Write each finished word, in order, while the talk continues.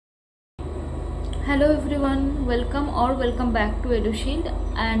Hello everyone, welcome back to EduShield,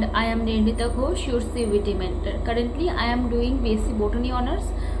 and I am Nirnita Ghosh, your CUET mentor. Currently I am doing BSc Botany Honours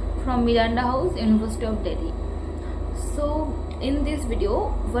from Miranda House, University of Delhi. So in this video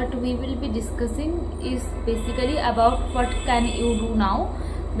what we will be discussing is basically about what can you do now,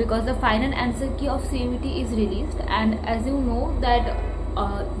 because the final answer key of CUET is released, and as you know that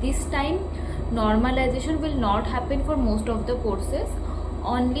this time normalization will not happen for most of the courses.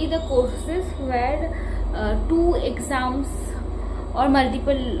 Only the courses where two exams or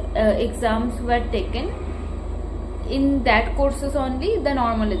multiple exams were taken, in that courses only the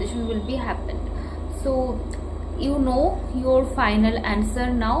normalization will be happened. So you know your final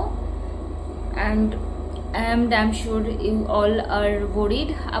answer now, and I am damn sure you all are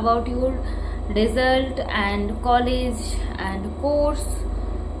worried about your result and college and course.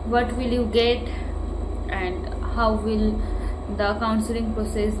 What will you get and how will the counseling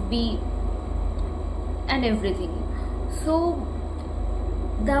process be and everything. So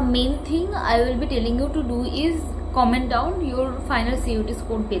the main thing I will be telling you to do is comment down your final CUET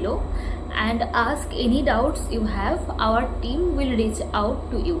score below and ask any doubts you have. Our team will reach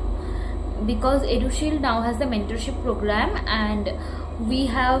out to you, because EduShield now has the mentorship program, and we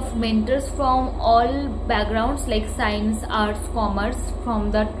have mentors from all backgrounds like science, arts, commerce,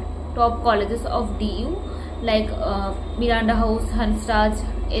 from the top colleges of DU like Miranda House, Hansraj,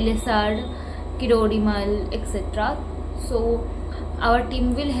 LSR, Kirodimal, etc. So our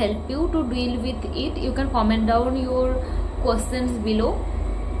team will help you to deal with it. You can comment down your questions below,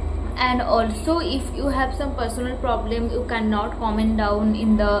 and also if you have some personal problem you cannot comment down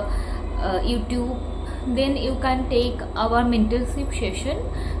in the YouTube, then you can take our mentorship session.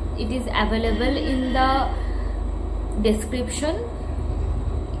 It is available in the description.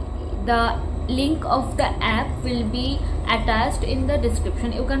 The link of the app will be attached in the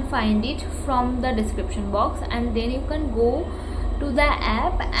description. You can find it from the description box, and then you can go to the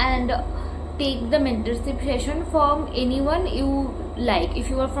app and take the mentorship session from anyone you like. If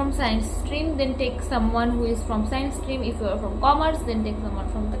you are from science stream, then take someone who is from science stream. If you are from commerce, then take someone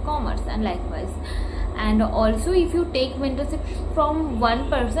from the commerce, and likewise. And also if you take mentorship from one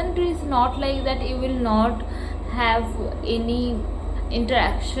person, it is not like that you will not have any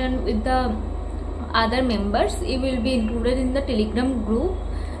interaction with the other members. You will be included in the Telegram group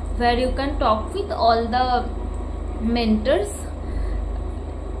where you can talk with all the mentors.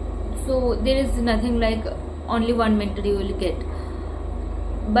 So there is nothing like only one mentor you will get,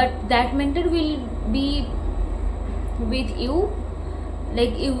 but that mentor will be with you,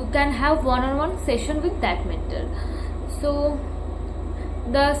 like you can have one-on-one session with that mentor. So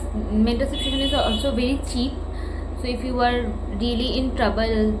the mentorship session is also very cheap. So if you are really in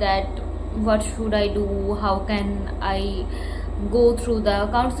trouble that what should I do, how can I go through the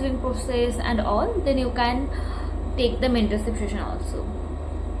counseling process and all, then you can take the mentorship session also.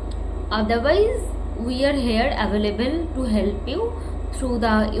 Otherwise we are here available to help you through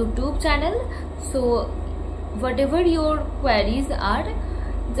the YouTube channel. So whatever your queries are,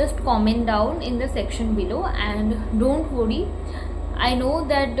 just comment down in the section below, and don't worry. I know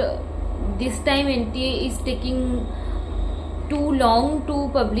that this time NTA is taking too long to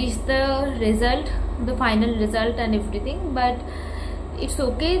publish the result, the final result and everything, but it's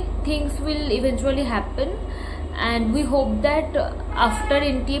okay, things will eventually happen, and we hope that after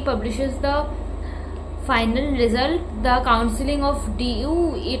NTA publishes the final result, the counseling of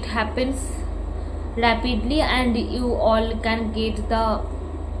DU, it happens rapidly and you all can get the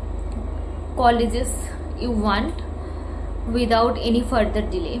colleges you want without any further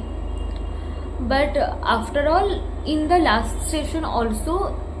delay. But after all, in the last session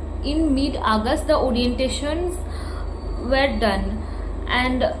also, in mid-August the orientations were done,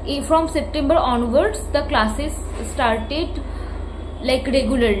 and from September onwards the classes started like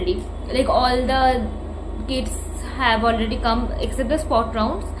regularly, like all the kids have already come except the spot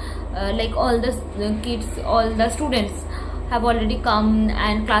rounds. Like all the kids, all the students have already come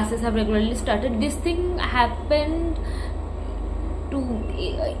and classes have regularly started. This thing happened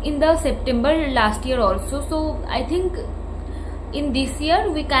in the September last year also. So I think in this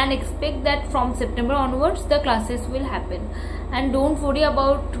year we can expect that from September onwards the classes will happen, and don't worry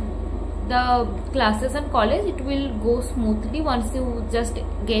about the classes and college, it will go smoothly once you just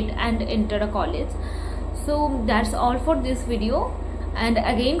get and enter a college. So that's all for this video, and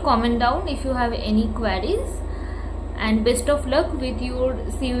again comment down if you have any queries, and best of luck with your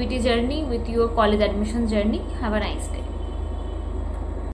CUET journey, with your college admission journey. Have a nice day.